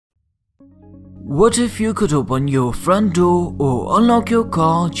What if you could open your front door or unlock your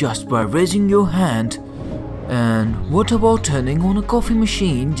car just by raising your hand? And what about turning on a coffee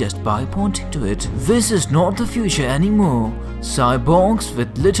machine just by pointing to it? This is not the future anymore. Cyborgs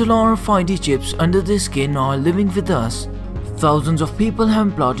with little RFID chips under their skin are living with us. Thousands of people have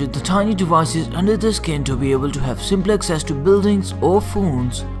implanted the tiny devices under their skin to be able to have simple access to buildings or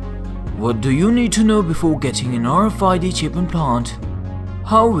phones. What do you need to know before getting an RFID chip implant?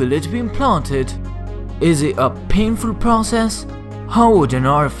 How will it be implanted? Is it a painful process? How would an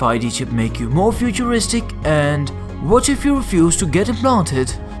RFID chip make you more futuristic? And what if you refuse to get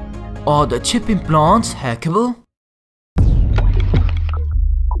implanted? Are the chip implants hackable?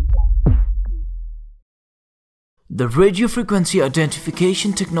 The radio frequency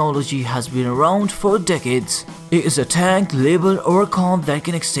identification technology has been around for decades. It is a tag, label or a card that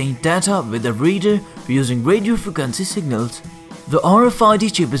can exchange data with the reader using radio frequency signals. The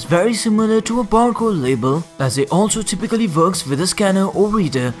RFID chip is very similar to a barcode label, as it also typically works with a scanner or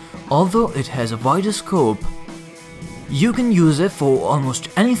reader, although it has a wider scope. You can use it for almost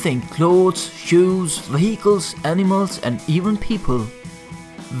anything: clothes, shoes, vehicles, animals, and even people.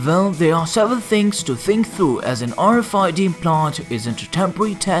 Well, there are several things to think through, as an RFID implant isn't a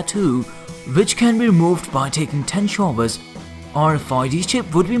temporary tattoo which can be removed by taking 10 showers. RFID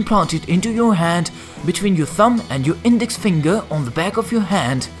chip would be implanted into your hand between your thumb and your index finger on the back of your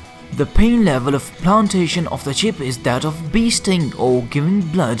hand. The pain level of implantation of the chip is that of bee sting or giving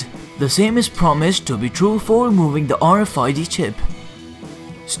blood. The same is promised to be true for removing the RFID chip.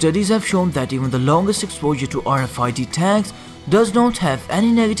 Studies have shown that even the longest exposure to RFID tags does not have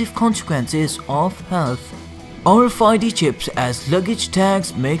any negative consequences of health. RFID chips as luggage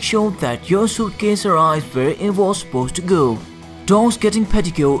tags make sure that your suitcase arrives where it was supposed to go. Dogs getting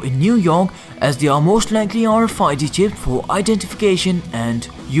pedicure in New York, as they are most likely RFID chipped for identification, and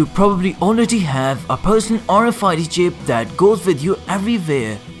you probably already have a personal RFID chip that goes with you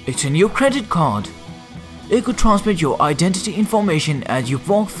everywhere. It's in your credit card. It could transmit your identity information as you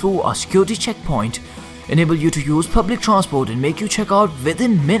walk through a security checkpoint, enable you to use public transport, and make you check out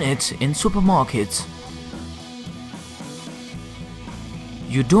within minutes in supermarkets.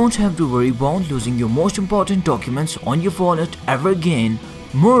 You don't have to worry about losing your most important documents on your wallet ever again.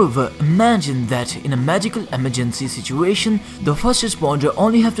 Moreover, imagine that in a medical emergency situation, the first responder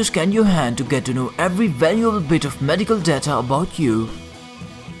only have to scan your hand to get to know every valuable bit of medical data about you.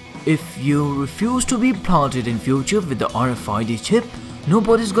 If you refuse to be implanted in future with the RFID chip,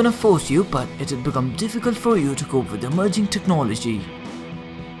 nobody's gonna force you, but it'll become difficult for you to cope with emerging technology.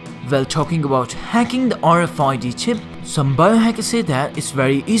 Well, talking about hacking the RFID chip, some biohackers say that it's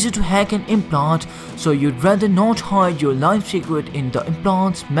very easy to hack an implant, so you'd rather not hide your life secret in the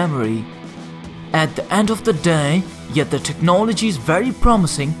implant's memory. At the end of the day, yet the technology is very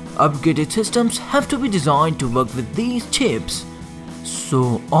promising. Upgraded systems have to be designed to work with these chips.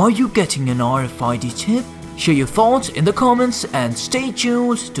 So, are you getting an RFID chip? Share your thoughts in the comments and stay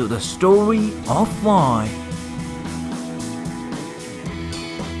tuned to the story of why.